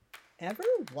Ever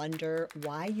wonder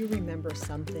why you remember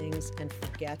some things and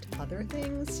forget other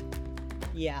things?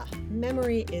 Yeah,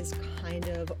 memory is kind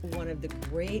of one of the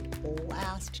great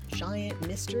last giant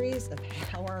mysteries of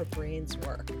how our brains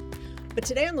work. But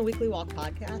today on the Weekly Walk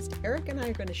podcast, Eric and I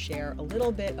are going to share a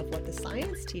little bit of what the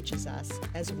science teaches us,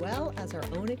 as well as our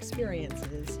own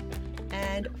experiences,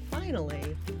 and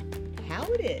finally, how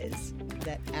it is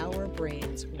that our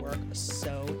brains work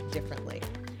so differently.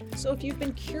 So if you've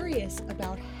been curious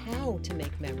about how to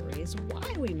make memories,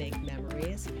 why we make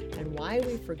memories, and why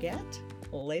we forget,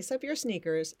 lace up your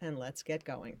sneakers and let's get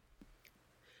going.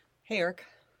 Hey, Eric.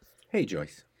 Hey,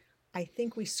 Joyce. I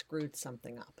think we screwed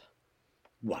something up.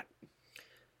 What?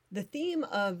 The theme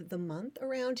of the month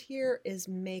around here is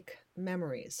make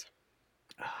memories.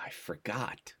 I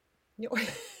forgot.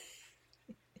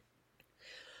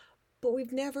 But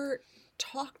we've never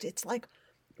talked. It's like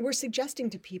we're suggesting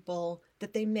to people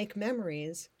that they make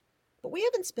memories, but we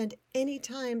haven't spent any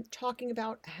time talking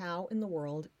about how in the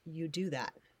world you do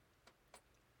that.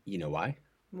 You know why?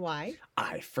 Why?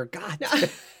 I forgot.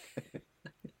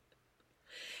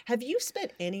 Have you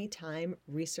spent any time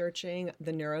researching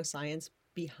the neuroscience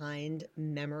behind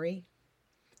memory?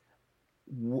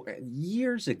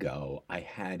 Years ago, I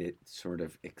had it sort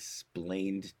of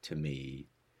explained to me,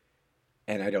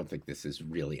 and I don't think this is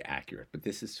really accurate, but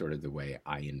this is sort of the way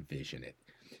I envision it.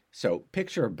 So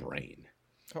picture a brain.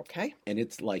 Okay. And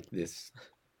it's like this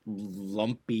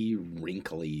lumpy,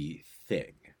 wrinkly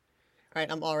thing. All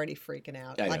right, I'm already freaking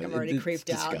out. I know, I'm already creeped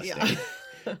out. Disgusting.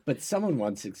 Yeah. But someone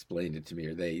once explained it to me,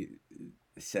 or they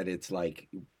said it's like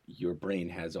your brain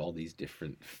has all these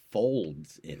different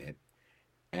folds in it.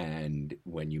 And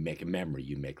when you make a memory,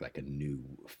 you make like a new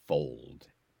fold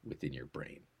within your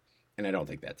brain. And I don't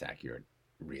think that's accurate,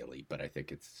 really, but I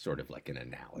think it's sort of like an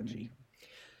analogy.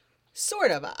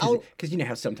 Sort of. Because you know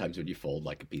how sometimes when you fold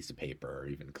like a piece of paper or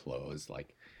even clothes,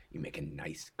 like you make a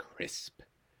nice, crisp,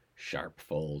 sharp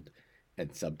fold.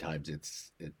 And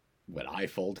sometimes when I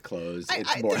fold clothes,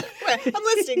 it's more... I'm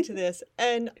listening to this,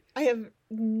 and I have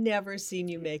never seen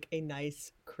you make a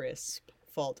nice, crisp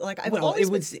fold. Like it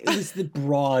was the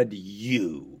broad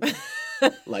U.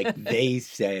 Like they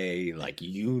say, like,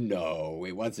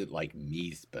 it wasn't like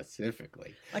me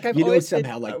specifically. Like I've always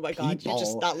somehow said, like oh my God, you're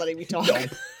just people not letting me talk.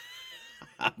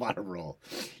 I'm on a roll.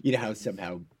 You know how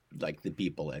somehow like the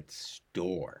people at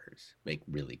stores make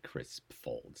really crisp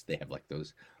folds. They have like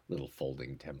those little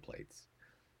folding templates.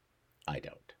 I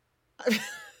don't.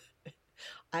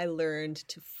 I learned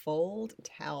to fold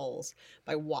towels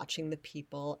by watching the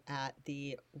people at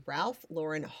the Ralph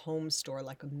Lauren home store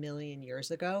like a million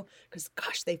years ago. Because,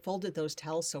 gosh, they folded those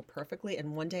towels so perfectly.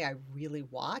 And one day I really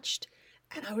watched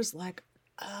and I was like,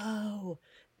 oh,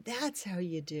 that's how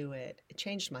you do it. It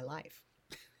changed my life.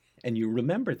 And you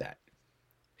remember that.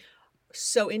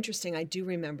 So interesting. I do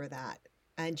remember that.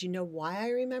 And you know why I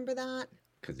remember that?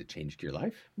 Because it changed your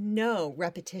life? No,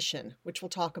 repetition, which we'll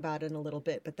talk about in a little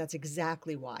bit, but that's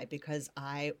exactly why, because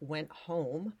I went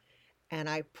home and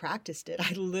I practiced it.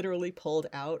 I literally pulled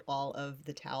out all of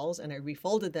the towels and I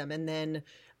refolded them. And then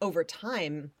over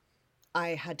time,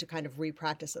 I had to kind of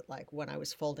re-practice it. Like when I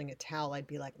was folding a towel, I'd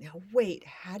be like, now wait,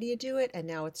 how do you do it? And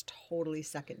now it's totally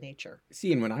second nature.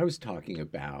 See, and when I was talking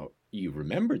about you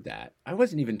remembered that, I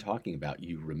wasn't even talking about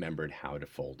you remembered how to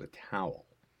fold a towel.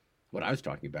 What I was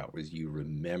talking about was you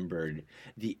remembered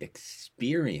the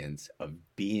experience of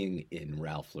being in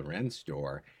Ralph Lauren's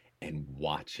store and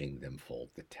watching them fold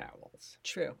the towels.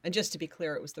 True. And just to be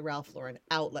clear, it was the Ralph Lauren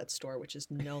outlet store, which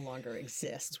no longer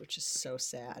exists, which is so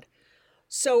sad.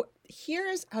 So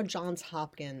here's how Johns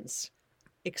Hopkins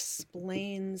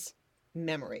explains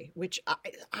memory, which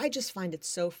I just find it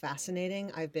so fascinating.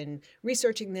 I've been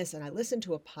researching this and I listened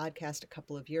to a podcast a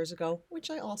couple of years ago, which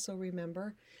I also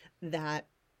remember, that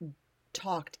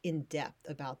talked in depth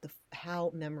about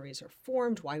how memories are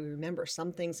formed, why we remember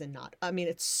some things and not. I mean,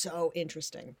 it's so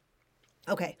interesting.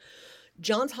 Okay.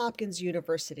 Johns Hopkins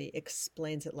University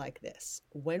explains it like this.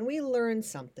 When we learn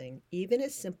something, even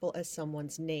as simple as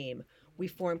someone's name, we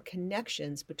form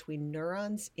connections between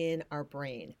neurons in our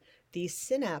brain. These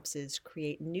synapses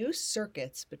create new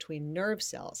circuits between nerve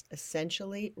cells,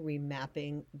 essentially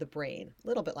remapping the brain. A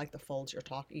little bit like the folds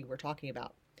you were talking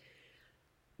about.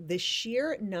 The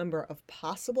sheer number of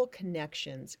possible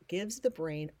connections gives the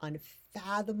brain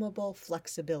unfathomable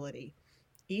flexibility.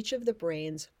 Each of the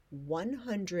brain's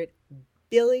 100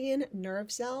 billion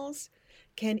nerve cells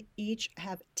can each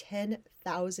have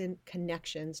 10,000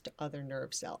 connections to other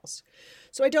nerve cells.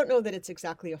 So I don't know that it's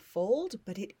exactly a fold,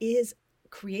 but it is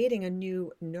creating a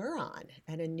new neuron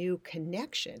and a new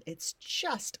connection. It's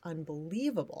just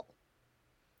unbelievable.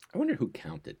 I wonder who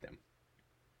counted them.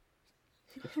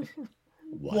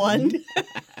 One,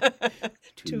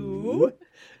 two, two,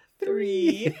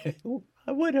 three.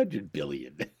 100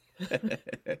 billion.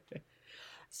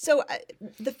 So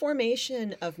the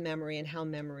formation of memory and how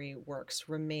memory works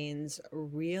remains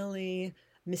really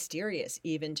mysterious,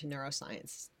 even to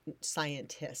neuroscience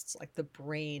scientists. Like the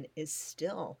brain is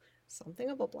still something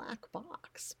of a black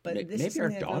box. But this is Maybe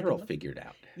our something I've really daughter been will figure it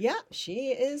out. Yeah, she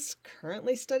is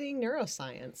currently studying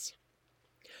neuroscience.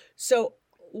 So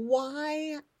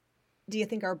why do you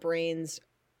think our brains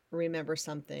remember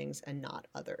some things and not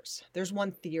others? There's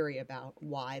one theory about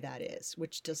why that is,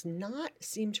 which does not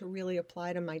seem to really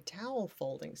apply to my towel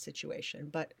folding situation.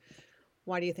 But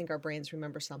why do you think our brains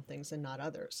remember some things and not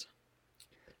others?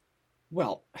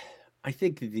 Well, I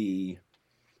think the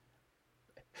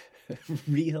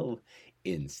real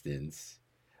instance,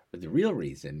 or the real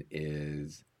reason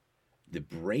is the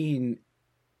brain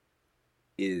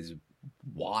is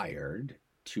wired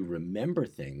to remember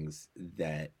things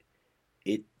that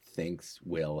it thinks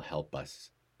will help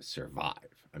us survive.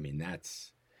 I mean,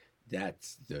 that's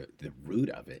the root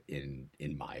of it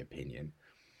in my opinion.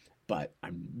 But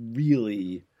I'm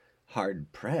really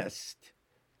hard pressed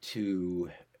to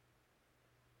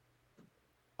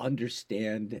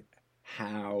understand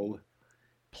how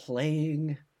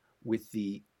playing with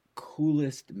the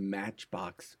coolest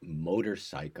Matchbox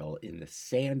motorcycle in the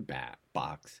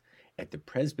sandbox at the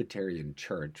Presbyterian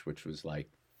church, which was like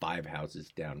 5 houses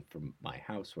down from my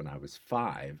house when I was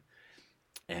 5,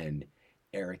 and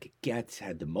Eric Getz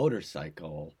had the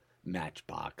motorcycle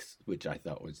Matchbox, which I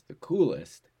thought was the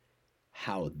coolest,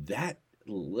 how that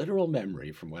literal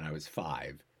memory from when I was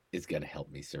 5 is going to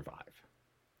help me survive.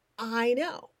 I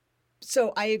know.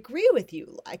 So I agree with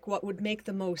you. Like, what would make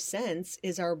the most sense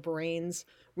is our brains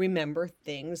remember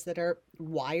things that are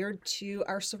wired to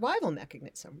our survival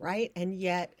mechanism, right? And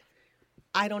yet,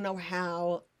 I don't know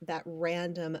how that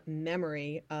random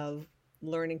memory of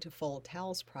learning to fold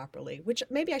towels properly, which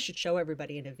maybe I should show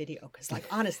everybody in a video, because, like,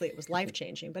 honestly, it was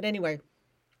life-changing. But anyway,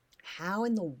 how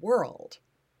in the world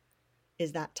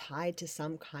is that tied to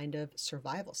some kind of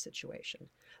survival situation?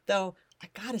 Though I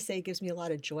gotta say, it gives me a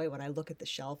lot of joy when I look at the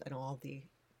shelf and all the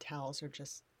towels are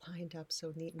just lined up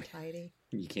so neat and tidy.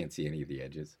 You can't see any of the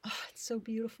edges. Oh, it's so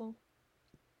beautiful.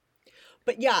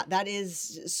 But yeah, that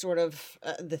is sort of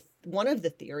the one of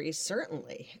the theories.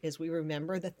 Certainly, is we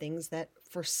remember the things that,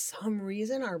 for some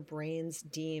reason, our brains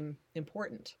deem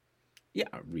important. Yeah,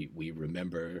 we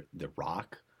remember the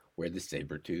rock where the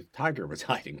saber-toothed tiger was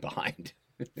hiding behind.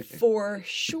 For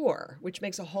sure, which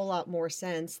makes a whole lot more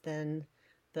sense than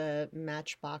the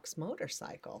Matchbox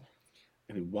motorcycle.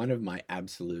 I mean, one of my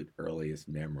absolute earliest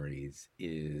memories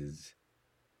is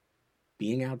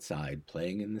being outside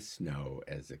playing in the snow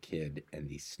as a kid and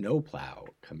the snowplow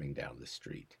coming down the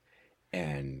street.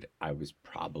 And I was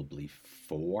probably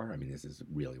 4. I mean, this is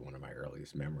really one of my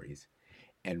earliest memories.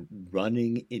 And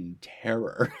running in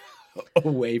terror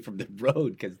away from the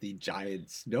road because the giant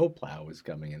snowplow was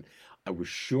coming in. I was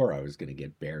sure I was going to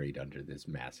get buried under this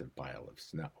massive pile of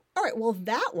snow. All right, well,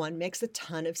 that one makes a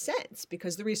ton of sense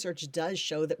because the research does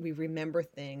show that we remember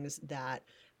things that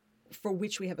for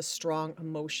which we have a strong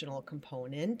emotional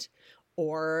component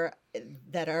or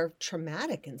that are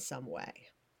traumatic in some way.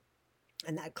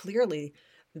 And that clearly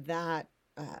that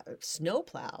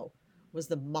snowplow was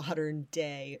the modern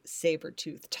day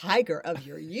saber-toothed tiger of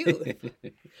your youth.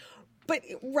 But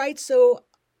right, so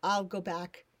I'll go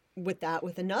back with that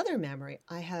with another memory.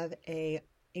 I have a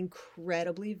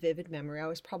incredibly vivid memory. I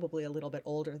was probably a little bit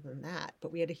older than that,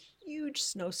 but we had a huge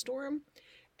snowstorm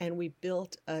and we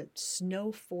built a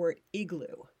snow fort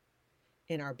igloo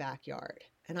in our backyard.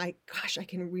 And I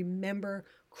can remember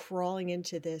crawling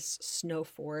into this snow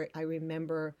fort. I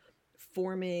remember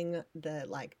forming the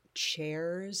like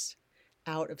chairs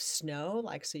out of snow,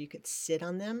 like so you could sit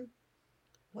on them.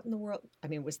 What in the world? I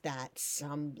mean, was that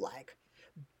some like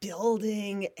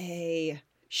building a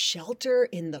shelter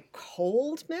in the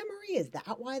cold memory? Is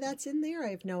that why that's in there? I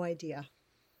have no idea.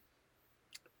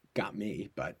 Got me,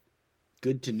 but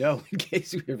good to know in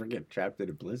case we ever get trapped in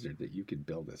a blizzard that you can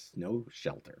build a snow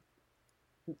shelter.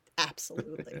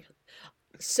 Absolutely.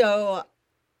 So,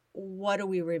 what do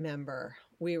we remember?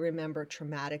 We remember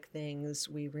traumatic things.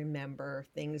 We remember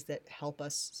things that help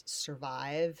us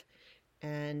survive.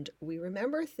 And we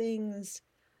remember things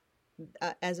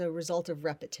as a result of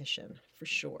repetition, for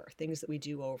sure. Things that we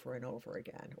do over and over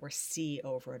again or see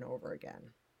over and over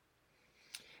again.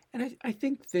 And I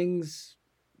think things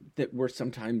that we're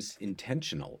sometimes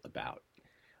intentional about.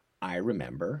 I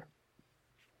remember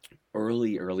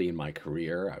early in my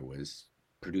career, I was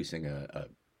producing a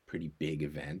pretty big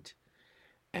event.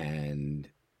 And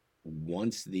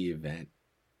once the event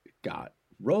got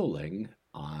rolling,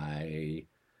 I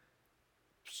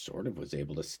sort of was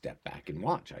able to step back and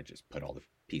watch. I just put all the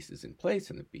pieces in place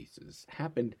and the pieces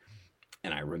happened.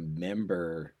 And I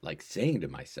remember like saying to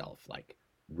myself, like,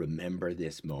 remember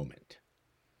this moment.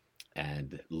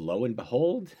 And lo and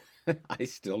behold, I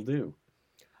still do.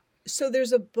 So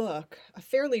there's a book, a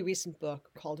fairly recent book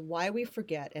called Why We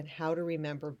Forget and How to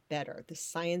Remember Better: The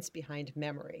Science Behind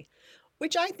Memory,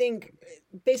 which I think,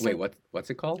 based Wait, on,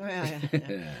 what's it called?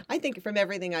 I think from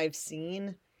everything I've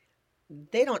seen,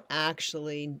 they don't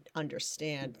actually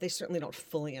understand. They certainly don't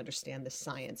fully understand the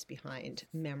science behind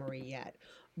memory yet.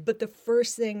 But the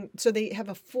first thing, so they have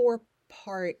a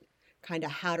 4-part kind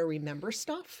of how to remember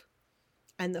stuff.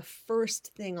 And the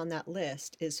first thing on that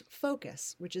list is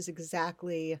focus, which is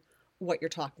exactly what you're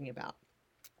talking about.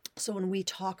 So when we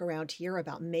talk around here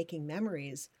about making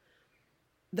memories,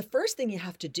 the first thing you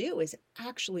have to do is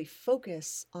actually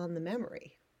focus on the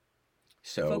memory,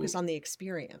 focus So, on the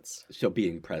experience, so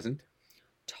being present.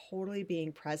 totally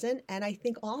being present. And I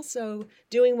think also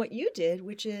doing what you did,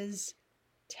 which is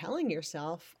telling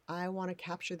yourself, I want to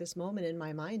capture this moment in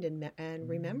my mind and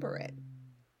remember it.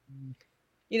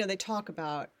 You know, they talk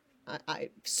about,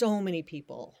 so many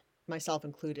people, myself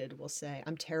included, will say,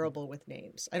 I'm terrible with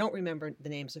names. I don't remember the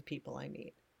names of people I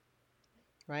meet,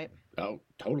 right? Oh,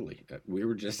 totally. We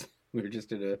were just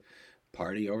at a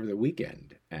party over the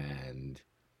weekend, and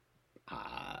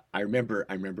I remember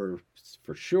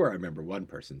for sure. I remember one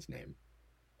person's name.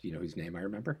 Do you know whose name I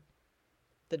remember?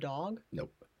 The dog.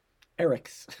 Nope.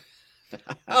 Eric's.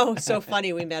 Oh, so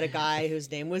funny. We met a guy whose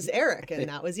name was Eric, and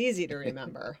that was easy to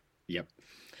remember. Yep.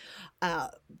 Uh,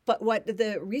 but what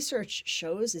the research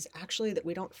shows is actually that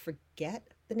we don't forget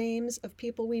the names of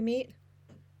people we meet.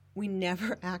 We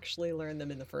never actually learn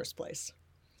them in the first place.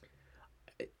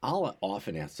 I'll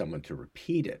often ask someone to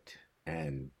repeat it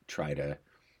and try to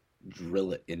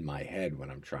drill it in my head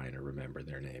when I'm trying to remember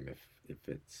their name if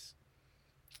it's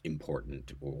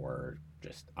important or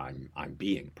just I'm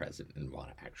being present and want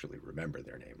to actually remember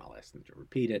their name. I'll ask them to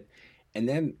repeat it. And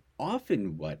then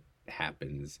often what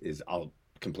happens is I'll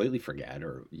completely forget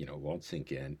or won't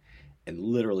sink in, and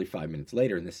literally 5 minutes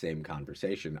later in the same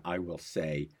conversation I will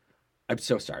say, I'm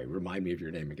so sorry, remind me of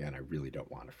your name again. I really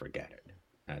don't want to forget it.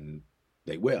 And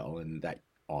they will, and that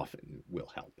often will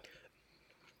help.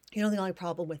 You know, the only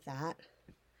problem with that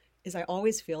is I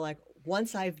always feel like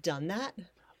once I've done that,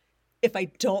 if I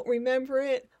don't remember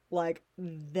it, like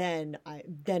then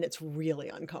it's really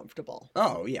uncomfortable.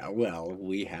 Oh, yeah. Well,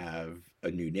 we have a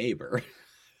new neighbor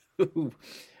who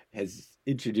has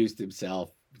introduced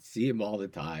himself, see him all the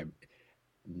time,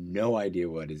 no idea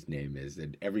what his name is.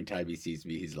 And every time he sees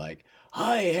me, he's like,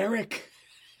 Hi, Eric.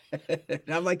 And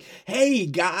I'm like, Hey,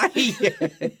 guy.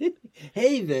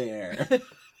 Hey there.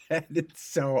 And it's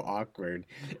so awkward.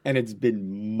 And it's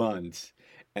been months.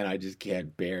 And I just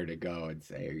can't bear to go and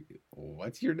say,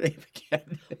 What's your name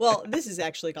again? Well, this has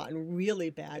actually gotten really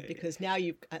bad because now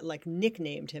you've like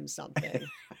nicknamed him something,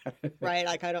 right?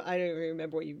 Like I don't even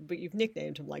remember but you've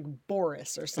nicknamed him like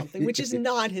Boris or something, which is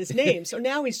not his name. So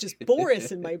now he's just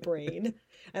Boris in my brain,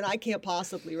 and I can't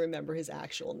possibly remember his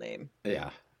actual name.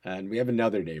 Yeah. And we have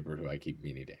another neighbor who I keep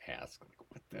meaning to ask, like,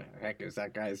 what the heck is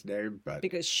that guy's name? But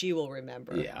Because she will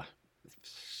remember. yeah.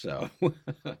 So,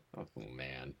 oh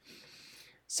man.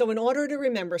 So in order to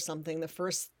remember something, the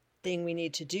first thing we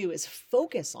need to do is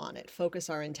focus on it, focus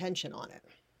our intention on it.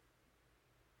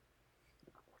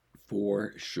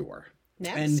 For sure.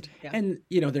 Next. And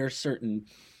there are certain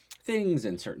things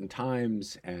and certain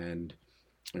times, and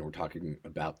we're talking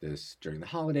about this during the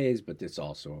holidays, but this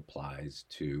also applies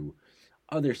to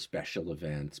other special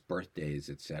events, birthdays,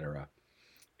 etc.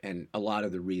 And a lot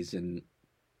of the reason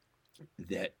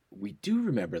that we do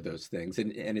remember those things,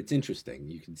 and it's interesting,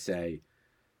 you can say,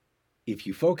 if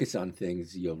you focus on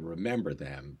things, you'll remember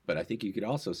them. But I think you could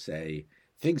also say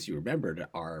things you remembered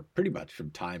are pretty much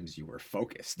from times you were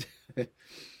focused.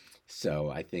 So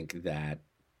I think that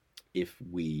if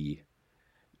we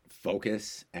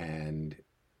focus and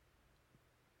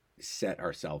set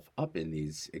ourselves up in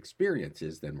these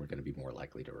experiences, then we're going to be more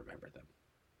likely to remember them.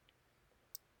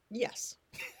 Yes.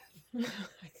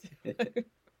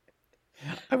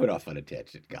 I went off on a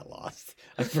tangent, got lost.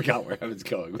 I forgot where I was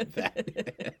going with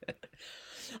that.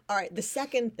 All right. The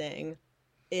second thing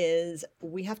is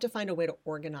we have to find a way to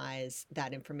organize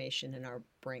that information in our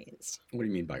brains. What do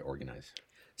you mean by organize?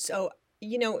 So,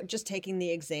 just taking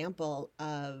the example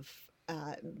of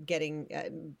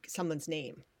getting someone's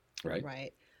name, Right.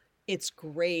 right? It's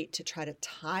great to try to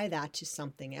tie that to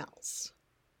something else.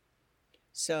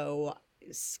 So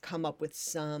come up with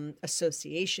some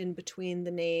association between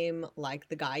the name, like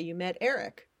the guy you met,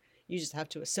 Eric. You just have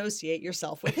to associate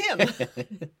yourself with him.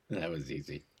 That was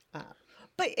easy.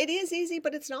 But it is easy,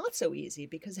 but it's not so easy,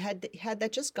 because had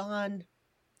that just gone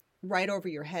right over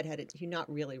your head, had you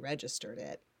not really registered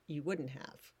it, you wouldn't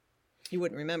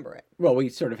remember it. Well, we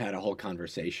sort of had a whole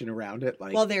conversation around it.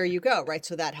 Like, well, there you go. Right.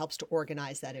 So that helps to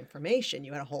organize that information.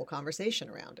 You had a whole conversation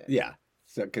around it. Yeah.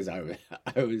 So, because I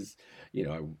was,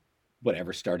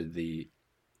 whatever started the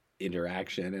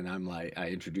interaction, and I'm like, I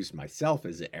introduced myself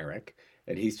as Eric,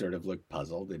 and he sort of looked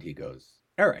puzzled, and he goes,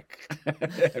 Eric.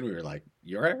 And we were like,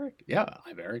 you're Eric? Yeah,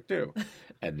 I'm Eric too.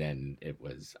 And then it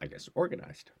was, I guess,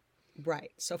 organized.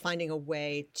 Right. So finding a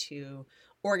way to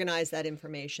organize that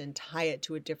information, tie it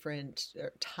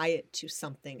to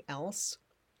something else.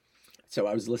 So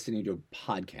I was listening to a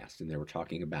podcast, and they were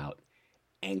talking about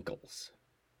ankles.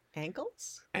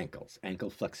 Ankle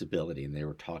flexibility, and they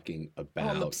were talking about... Oh,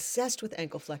 I'm obsessed with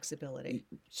ankle flexibility.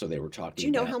 So they were talking Do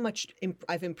you know how much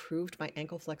I've improved my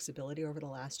ankle flexibility over the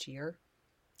last year?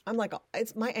 I'm like,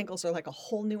 my ankles are like a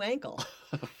whole new ankle.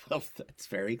 Well, that's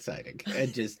very exciting.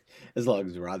 And just as long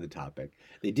as we're on the topic,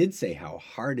 they did say how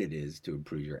hard it is to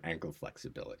improve your ankle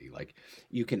flexibility. Like,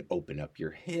 you can open up your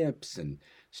hips and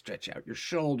stretch out your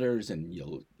shoulders, and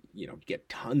you'll, get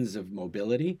tons of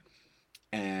mobility,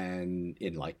 and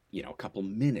in a couple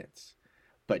minutes.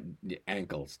 But the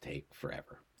ankles take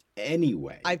forever.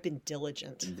 Anyway, I've been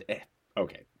diligent.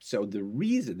 Okay, so the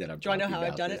reason that I'm talking about... Do I know how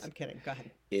I've done it? I'm kidding. Go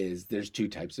ahead. Is there's two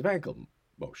types of ankle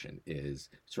motion. Is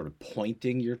sort of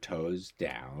pointing your toes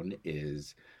down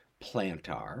is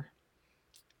plantar,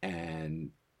 and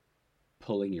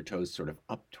pulling your toes sort of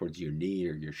up towards your knee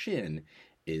or your shin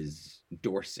is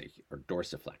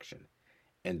dorsiflexion.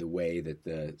 And the way that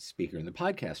the speaker in the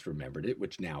podcast remembered it,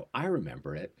 which now I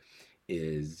remember it,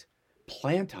 is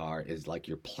plantar is like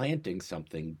you're planting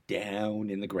something down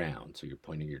in the ground. So you're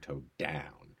pointing your toe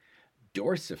down.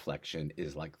 Dorsiflexion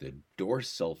is like the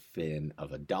dorsal fin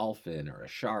of a dolphin or a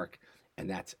shark, and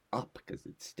that's up because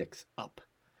it sticks up.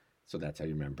 So that's how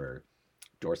you remember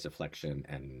dorsiflexion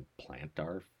and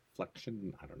plantar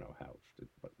flexion. I don't know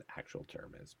what the actual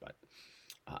term is, but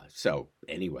so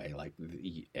anyway,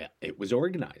 it was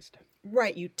organized.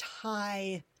 Right. You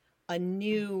tie a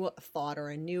new thought or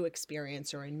a new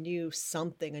experience or a new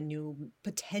something, a new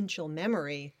potential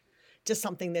memory to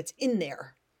something that's in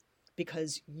there,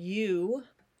 because and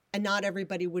not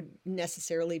everybody would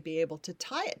necessarily be able to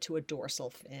tie it to a dorsal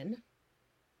fin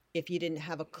if you didn't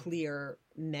have a clear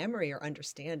memory or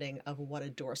understanding of what a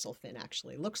dorsal fin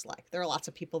actually looks like. There are lots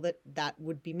of people that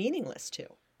would be meaningless to.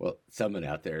 Well, someone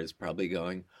out there is probably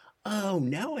going, oh,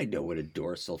 now I know what a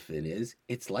dorsal fin is.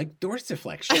 It's like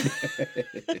dorsiflexion.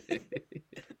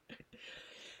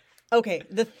 Okay,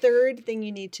 the third thing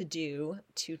you need to do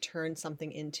to turn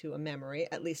something into a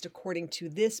memory, at least according to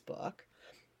this book,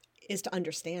 is to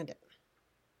understand it.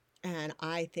 And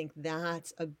I think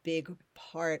that's a big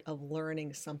part of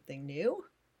learning something new.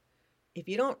 If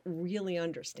you don't really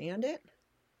understand it,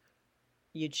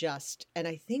 and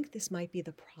I think this might be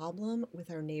the problem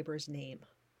with our neighbor's name.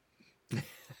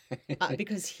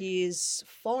 Because he's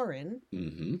foreign,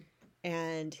 mm-hmm.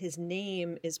 and his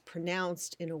name is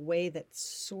pronounced in a way that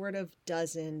sort of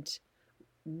doesn't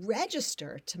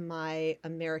register to my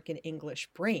American English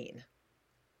brain.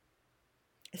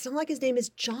 It's not like his name is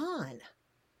John.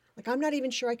 Like, I'm not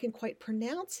even sure I can quite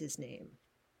pronounce his name.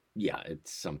 Yeah,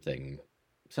 it's something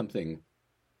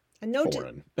and no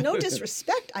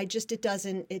disrespect.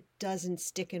 It doesn't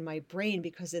stick in my brain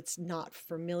because it's not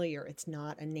familiar. It's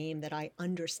not a name that I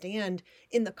understand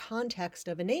in the context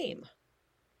of a name.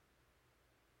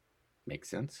 Makes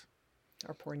sense.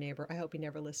 Our poor neighbor. I hope he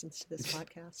never listens to this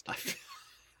podcast. I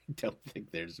don't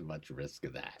think there's much risk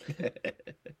of that.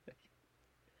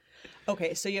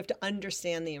 Okay, so you have to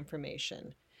understand the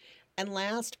information. And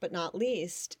last but not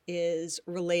least is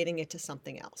relating it to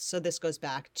something else. So this goes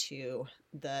back to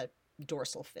the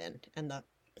dorsal fin and the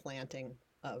planting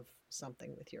of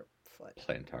something with your foot.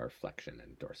 Plantar flexion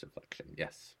and dorsiflexion,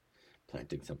 yes.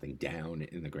 Planting something down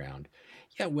in the ground.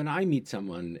 Yeah, when I meet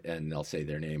someone and they'll say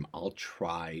their name, I'll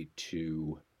try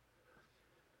to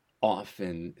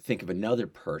often think of another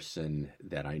person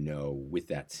that I know with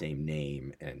that same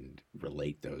name and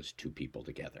relate those two people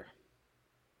together.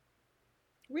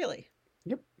 Really?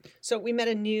 Yep. So we made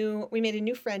a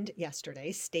new friend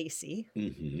yesterday, Stacy.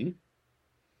 Mm-hmm.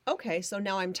 Okay, so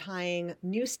now I'm tying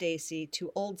new Stacy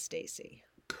to old Stacy.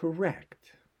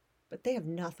 Correct. But they have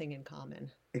nothing in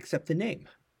common. Except the name.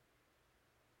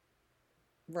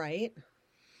 Right.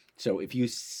 So if you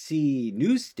see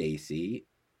new Stacy,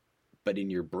 but in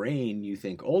your brain you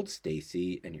think old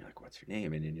Stacy, and you're like, what's her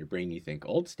name? And in your brain you think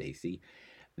old Stacy,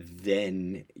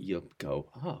 then you'll go,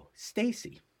 oh,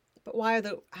 Stacy. But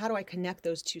how do I connect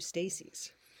those two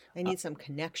Stacys? I need some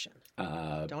connection,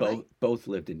 don't I? Both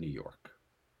lived in New York,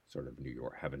 sort of New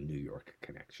York, have a New York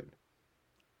connection.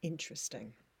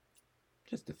 Interesting.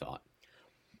 Just a thought.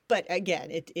 But again,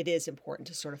 it is important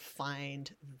to sort of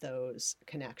find those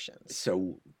connections.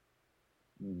 So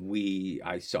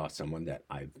I saw someone that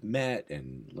I've met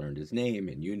and learned his name,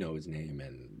 and you know his name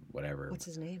and whatever. What's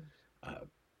his name?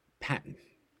 Patton.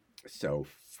 So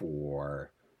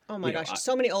for Oh my gosh,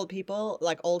 so many old people,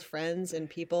 like old friends and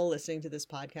people listening to this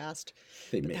podcast.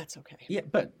 But that's okay. Yeah,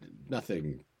 but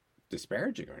nothing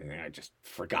disparaging or anything. I just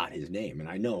forgot his name, and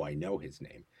I know his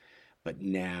name. But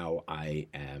now I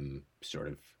am sort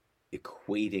of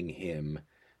equating him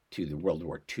to the World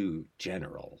War II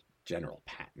General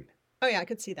Patton. Oh yeah, I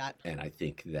could see that. And I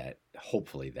think that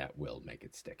hopefully that will make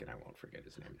it stick and I won't forget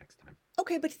his name next time.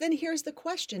 Okay, but then here's the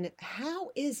question. How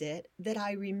is it that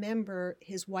I remember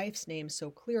his wife's name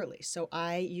so clearly? So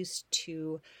I used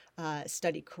to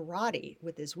study karate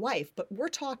with his wife, but we're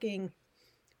talking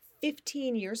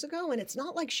 15 years ago, and it's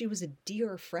not like she was a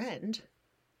dear friend.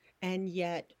 And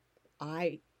yet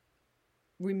I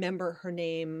remember her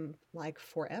name like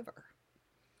forever.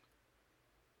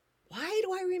 Why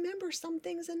do I remember some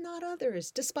things and not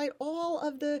others? Despite all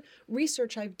of the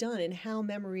research I've done in how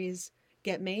memories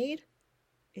get made,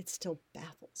 it still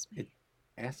baffles me.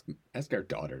 Ask our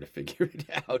daughter to figure it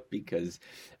out because,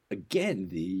 again,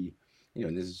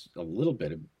 and this is a little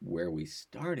bit of where we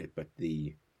started, but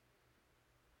I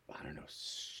don't know,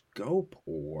 scope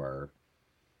or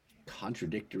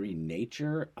contradictory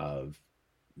nature of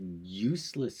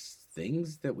useless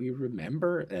things that we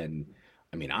remember. And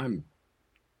I mean, I'm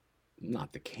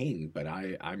not the king, but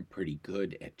I'm pretty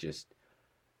good at just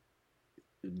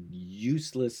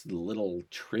useless little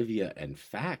trivia and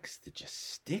facts that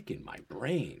just stick in my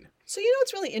brain. So you know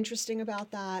what's really interesting about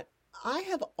that? I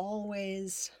have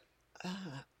always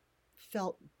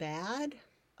felt bad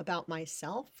about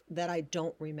myself that I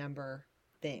don't remember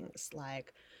things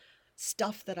like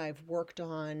stuff that I've worked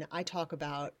on. I talk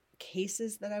about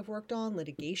cases that I've worked on,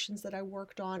 litigations that I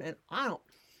worked on, and I don't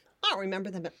remember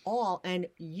them at all. And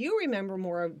you remember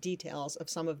more details of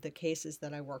some of the cases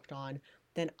that I worked on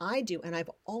than I do. And I've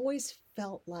always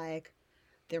felt like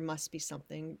there must be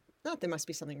something, not there must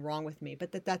be something wrong with me,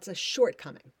 but that's a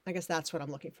shortcoming. I guess that's what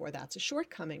I'm looking for. That's a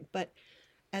shortcoming. But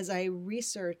as I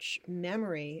research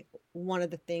memory, one of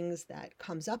the things that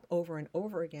comes up over and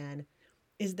over again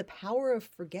is the power of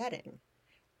forgetting.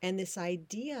 And this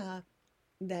idea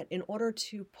that in order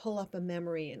to pull up a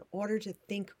memory, in order to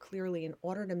think clearly, in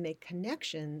order to make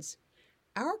connections,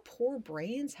 our poor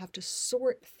brains have to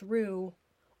sort through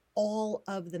all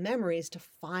of the memories to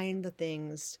find the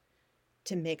things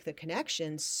to make the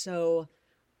connections. So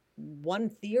one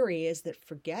theory is that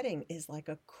forgetting is like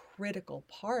a critical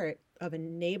part of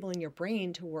enabling your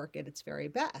brain to work at its very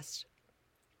best.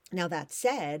 Now, that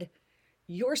said,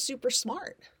 you're super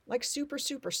smart, like super,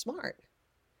 super smart.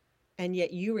 And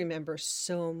yet you remember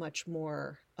so much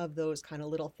more of those kind of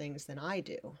little things than I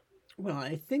do. Well,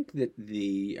 I think that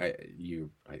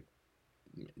I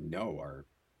know are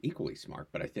equally smart,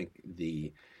 but I think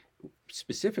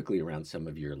specifically around some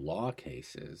of your law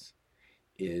cases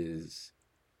is,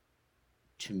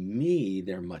 to me,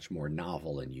 they're much more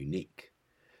novel and unique.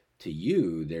 To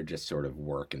you, they're just sort of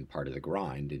work and part of the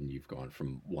grind, and you've gone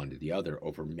from one to the other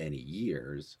over many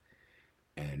years.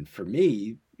 And for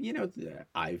me,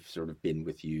 I've sort of been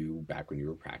with you back when you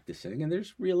were practicing, and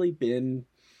there's really been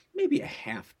maybe a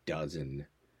half dozen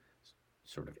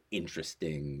sort of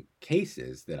interesting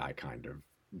cases that I kind of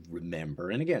remember.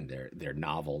 And again, they're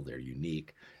novel, they're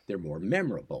unique, they're more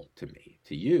memorable to me.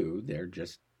 To you, they're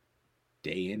just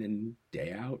day in and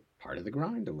day out, part of the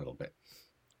grind a little bit.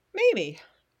 Maybe,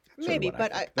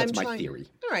 but that's my theory.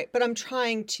 All right, but I'm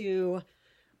trying to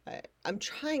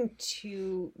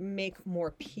make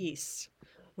more peace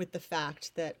with the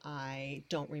fact that I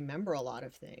don't remember a lot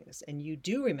of things and you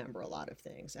do remember a lot of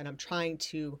things. And I'm trying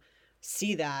to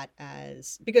see that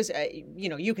as, because,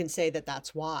 you can say that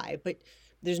that's why, but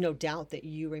there's no doubt that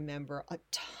you remember a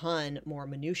ton more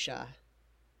minutia.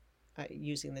 I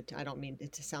don't mean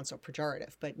it to sound so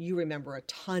pejorative, but you remember a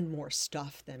ton more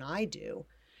stuff than I do.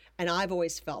 And I've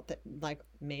always felt that, like,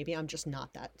 maybe I'm just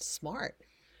not that smart,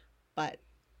 but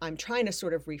I'm trying to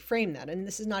sort of reframe that. And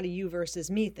this is not a you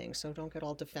versus me thing, so don't get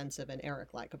all defensive and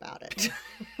Eric-like about it.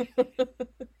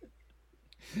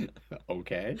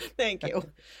 Okay. Thank you.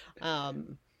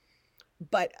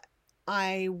 But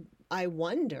I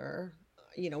wonder,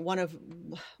 one of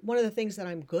the things that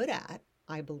I'm good at,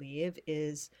 I believe,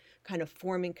 is kind of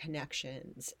forming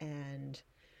connections and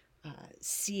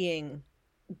seeing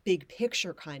big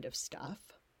picture kind of stuff.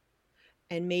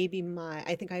 And maybe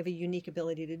I think I have a unique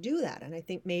ability to do that. And I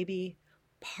think maybe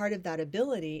part of that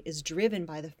ability is driven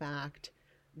by the fact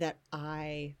that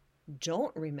I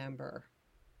don't remember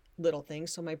little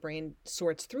things. So my brain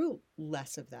sorts through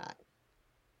less of that.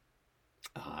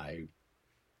 I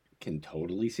can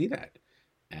totally see that.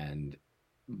 And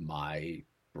my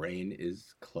brain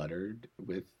is cluttered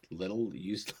with little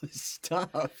useless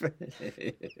stuff.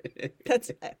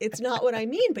 It's not what I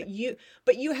mean, but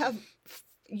you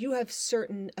have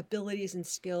certain abilities and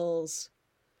skills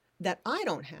that I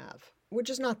don't have. We're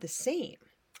just not the same.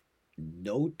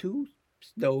 No two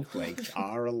snowflakes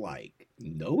are alike.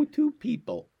 No two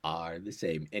people are the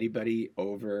same. Anybody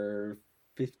over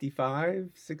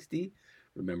 55, 60?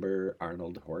 Remember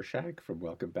Arnold Horshack from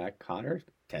Welcome Back, Connor?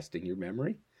 Testing your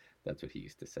memory? That's what he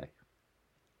used to say.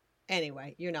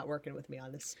 Anyway, you're not working with me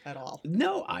on this at all.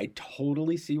 No, I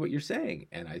totally see what you're saying,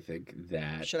 and I think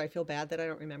that Should I feel bad that I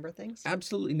don't remember things?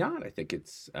 absolutely not. I think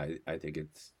it's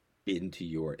been to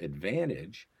your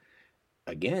advantage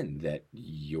again that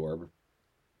your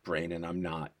brain, and I'm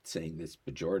not saying this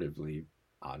pejoratively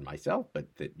on myself,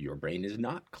 but that your brain is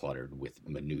not cluttered with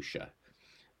minutia,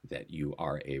 that you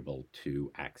are able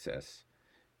to access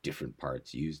different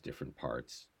parts, use different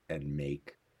parts, and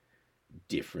make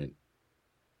different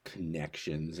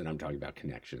connections. And I'm talking about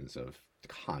connections of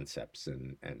concepts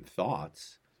and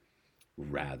thoughts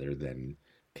rather than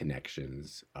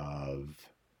connections of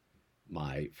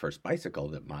my first bicycle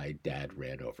that my dad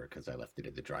ran over because I left it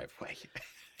in the driveway.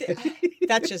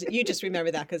 That's just, you just remember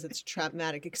that because it's a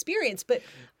traumatic experience. But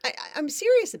I'm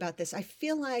serious about this. I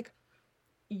feel like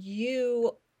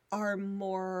you are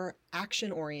more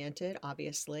action oriented,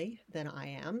 obviously, than I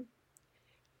am.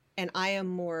 And I am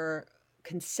more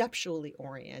conceptually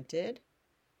oriented.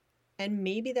 And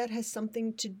maybe that has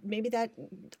something to, maybe that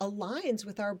aligns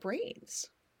with our brains.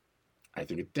 I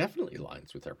think it definitely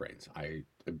aligns with our brains. I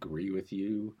agree with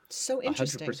you. So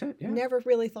interesting. 100%, yeah. Never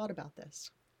really thought about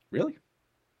this. Really?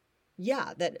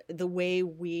 Yeah, that the way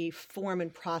we form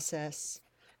and process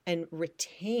and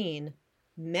retain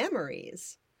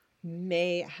memories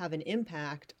may have an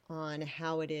impact on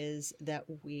how it is that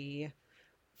we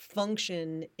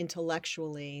function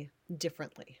intellectually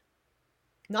differently.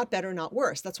 Not better, not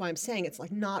worse. That's why I'm saying it's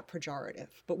like not pejorative,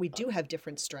 but we do have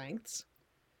different strengths.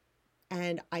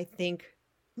 And I think,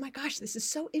 oh my gosh, this is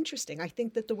so interesting. I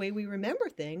think that the way we remember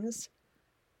things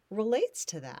relates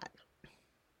to that.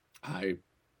 I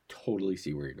totally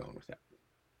see where you're going with that.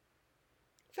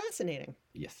 Fascinating.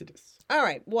 Yes, it is. All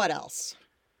right, what else?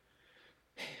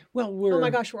 Well, oh my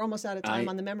gosh, we're almost out of time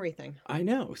on the memory thing. I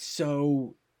know.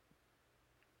 So,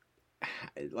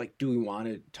 like, do we want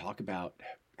to talk about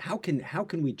how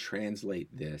can we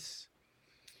translate this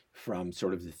from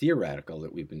sort of the theoretical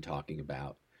that we've been talking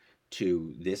about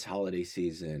to this holiday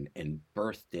season and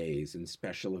birthdays and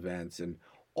special events and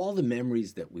all the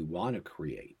memories that we want to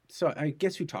create? So I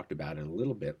guess we talked about it a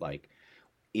little bit, like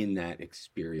in that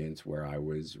experience where I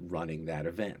was running that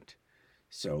event.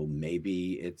 So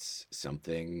maybe it's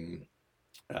something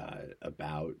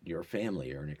about your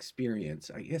family or an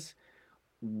experience. I guess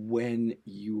when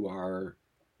you are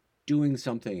doing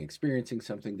something, experiencing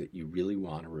something that you really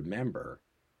want to remember,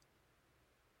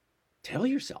 tell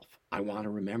yourself, I want to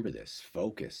remember this.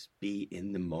 Focus, be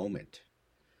in the moment.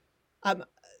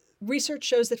 Research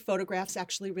shows that photographs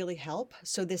actually really help.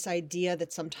 So this idea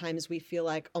that sometimes we feel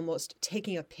like almost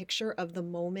taking a picture of the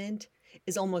moment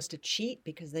is almost a cheat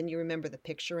because then you remember the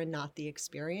picture and not the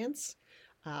experience.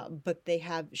 But they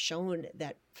have shown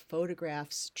that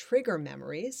photographs trigger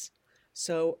memories.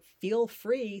 So feel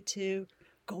free to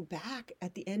go back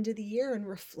at the end of the year and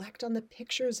reflect on the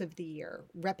pictures of the year.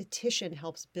 Repetition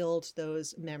helps build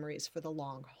those memories for the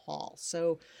long haul.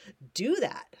 So do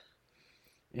that.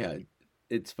 Yeah,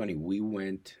 it's funny. We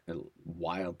went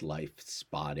wildlife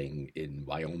spotting in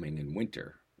Wyoming in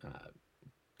winter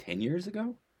 10 years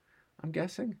ago, I'm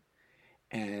guessing.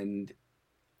 And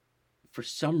for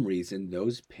some reason,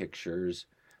 those pictures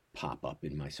pop up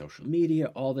in my social media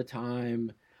all the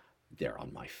time. They're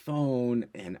on my phone,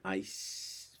 and I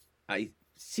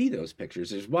see those pictures.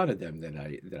 There's one of them that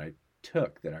I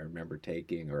took that I remember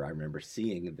taking, or I remember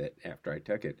seeing that after I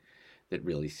took it, that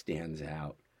really stands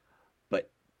out.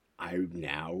 But I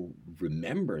now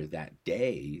remember that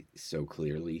day so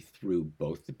clearly through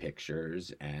both the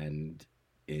pictures and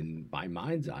in my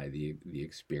mind's eye the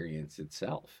experience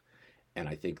itself. And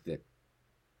I think that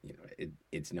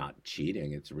it's not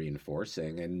cheating, it's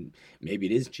reinforcing, and maybe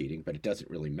it is cheating, but it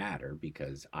doesn't really matter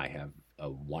because I have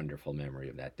a wonderful memory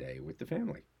of that day with the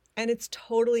family. And it's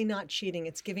totally not cheating.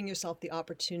 It's giving yourself the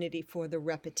opportunity for the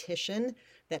repetition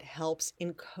that helps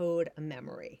encode a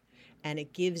memory. And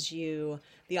it gives you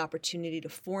the opportunity to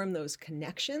form those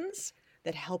connections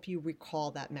that help you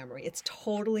recall that memory. It's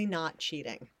totally not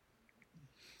cheating.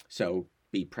 So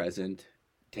be present.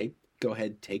 Go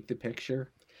ahead, take the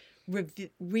picture.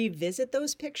 Revisit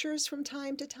those pictures from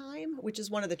time to time, which is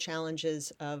one of the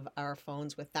challenges of our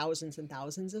phones with thousands and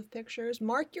thousands of pictures.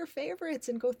 Mark your favorites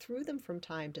and go through them from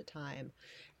time to time.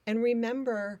 And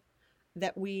remember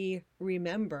that we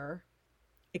remember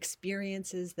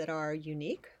experiences that are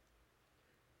unique,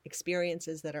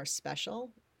 experiences that are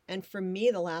special. And for me,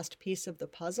 the last piece of the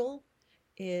puzzle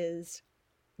is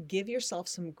give yourself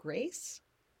some grace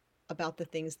about the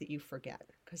things that you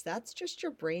forget, because that's just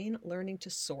your brain learning to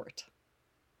sort.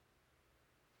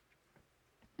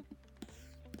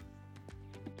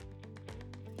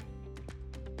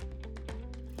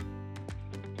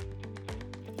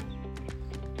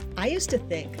 I used to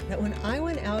think that when I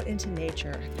went out into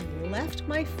nature and left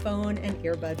my phone and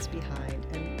earbuds behind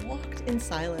and walked in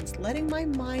silence, letting my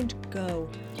mind go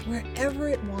wherever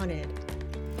it wanted,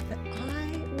 that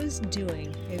I was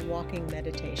doing a walking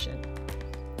meditation.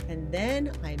 And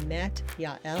then I met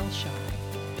Yael Shai,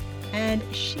 and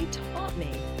she taught me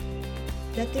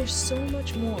that there's so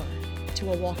much more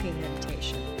to a walking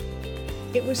meditation.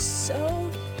 It was so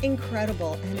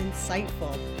incredible and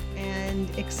insightful and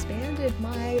expanded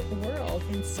my world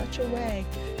in such a way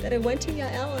that I went to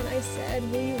Yael and I said,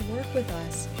 will you work with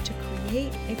us to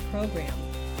create a program,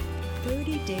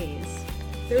 30 days,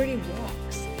 30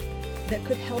 walks, that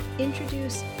could help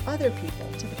introduce other people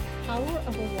to the power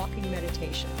of a walking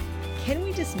meditation? Can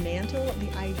we dismantle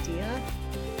the idea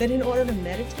that in order to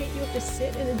meditate, you have to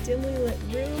sit in a dimly lit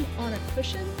room on a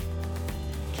cushion?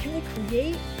 Can we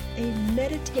create a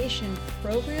meditation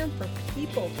program for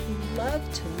people who love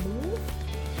to move?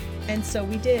 And so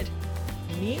we did.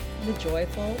 Meet the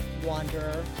Joyful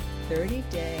Wanderer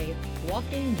 30-day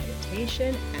walking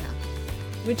meditation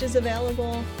app, which is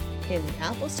available in the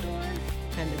Apple Store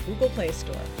and the Google Play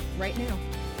Store right now.